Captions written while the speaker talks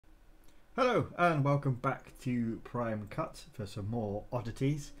Hello and welcome back to Prime Cut for some more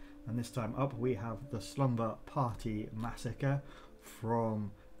oddities, and this time up we have the Slumber Party Massacre from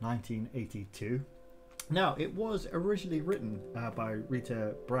 1982. Now, it was originally written by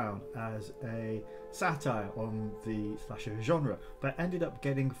Rita Brown as a satire on the slasher genre, but ended up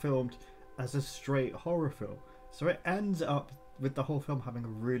getting filmed as a straight horror film. So it ends up with the whole film having a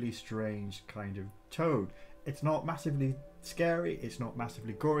really strange kind of tone. It's not massively scary, it's not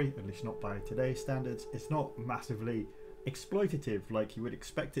massively gory, at least not by today's standards. It's not massively exploitative like you would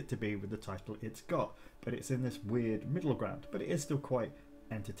expect it to be with the title it's got, but it's in this weird middle ground, but it is still quite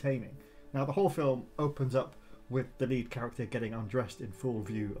entertaining. Now, the whole film opens up with the lead character getting undressed in full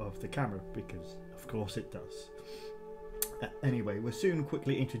view of the camera, because of course it does. Anyway, we're soon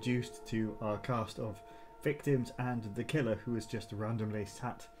quickly introduced to our cast of victims and the killer, who is just randomly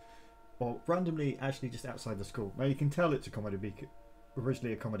sat, or randomly actually just outside the school. Now you can tell it's a comedy,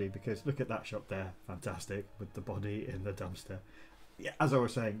 originally a comedy, because look at that shot there, fantastic, with the body in the dumpster. Yeah, as I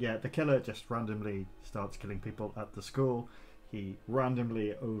was saying, yeah, the killer just randomly starts killing people at the school. He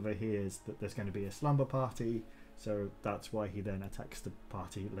randomly overhears that there's going to be a slumber party, so that's why he then attacks the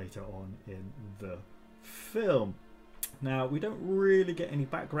party later on in the film. Now, we don't really get any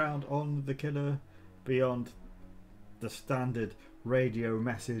background on the killer beyond the standard radio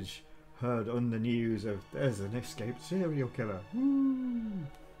message heard on the news of there's an escaped serial killer. Woo!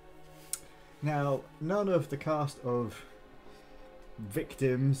 Now, none of the cast of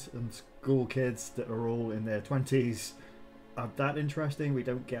victims and school kids that are all in their 20s are that interesting. We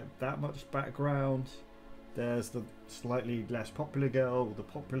don't get that much background. There's the slightly less popular girl, the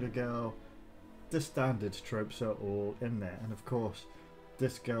popular girl. The standard tropes are all in there, and of course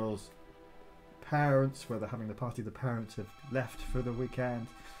this girl's parents, where they're having the party, the parents have left for the weekend.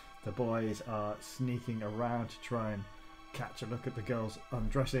 The boys are sneaking around to try and catch a look at the girls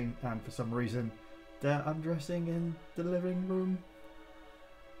undressing, and for some reason they're undressing in the living room,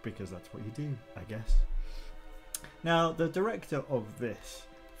 because that's what you do, I guess. Now, the director of this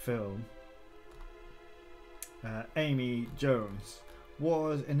film, Amy Jones,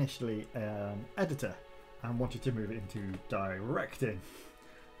 was initially an editor and wanted to move into directing.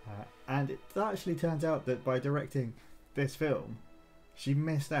 And it actually turns out that by directing this film, she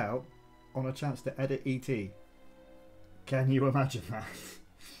missed out on a chance to edit E.T. Can you imagine that?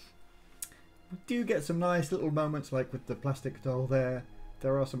 We do get some nice little moments, like with the plastic doll there.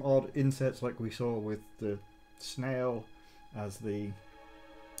 There are some odd inserts like we saw with the snail as the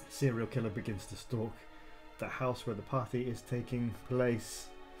serial killer begins to stalk the house where the party is taking place.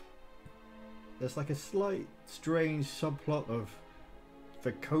 There's like a slight strange subplot of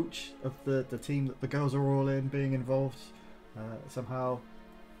the coach of the team that the girls are all in being involved somehow.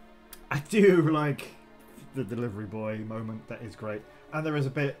 I do like the delivery boy moment, that is great. And there is a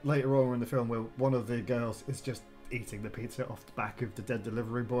bit later on in the film where one of the girls is just eating the pizza off the back of the dead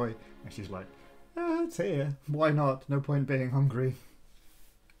delivery boy, and she's like, it's here, why not, no point being hungry.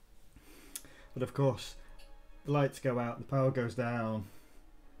 But of course the lights go out, the power goes down,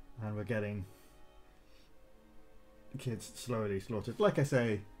 and we're getting kids slowly slaughtered. Like I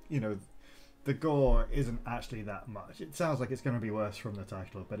say, you know, the gore isn't actually that much. It sounds like it's going to be worse from the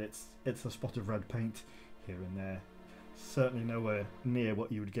title, but it's a spot of red paint here and there. Certainly nowhere near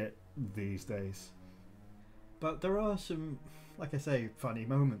what you would get these days. But there are some, like I say, funny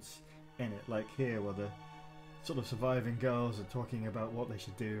moments in it, like here where the sort of surviving girls are talking about what they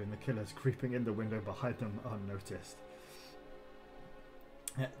should do and the killer's creeping in the window behind them unnoticed.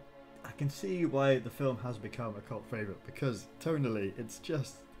 I can see why the film has become a cult favourite, because tonally it's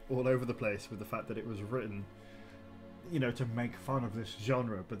just all over the place with the fact that it was written, you know, to make fun of this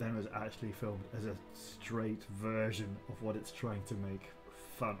genre, but then was actually filmed as a straight version of what it's trying to make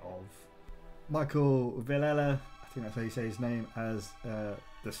fun of. Michael Villela, I think that's how you say his name, as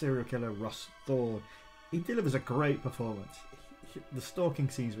the serial killer Russ Thorne. He delivers a great performance. The stalking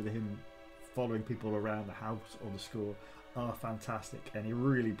scenes with him following people around the house or the school are fantastic, and he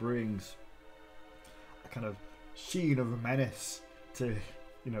really brings a kind of sheen of a menace to,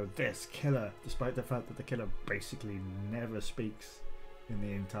 you know, this killer, despite the fact that the killer basically never speaks in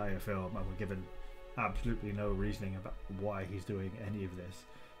the entire film, and we're given absolutely no reasoning about why he's doing any of this.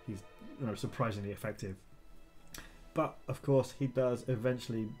 He's, you know, surprisingly effective. But of course he does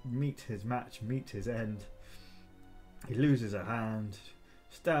eventually meet his match, meet his end. He loses a hand,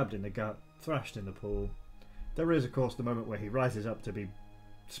 stabbed in the gut, thrashed in the pool. There is of course the moment where he rises up to be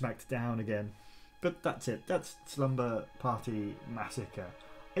smacked down again. But that's it. That's Slumber Party Massacre.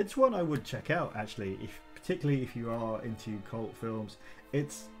 It's one I would check out, actually, particularly if you are into cult films.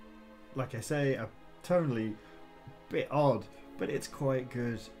 It's, like I say, a tonally bit odd, but it's quite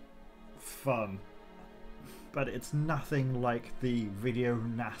good fun, but it's nothing like the video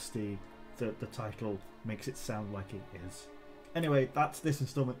nasty that the title makes it sound like it is. Anyway, that's this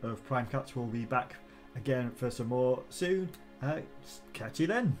installment of Prime Cutz. We'll be back again for some more soon. Catch you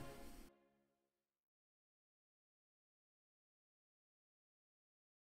then.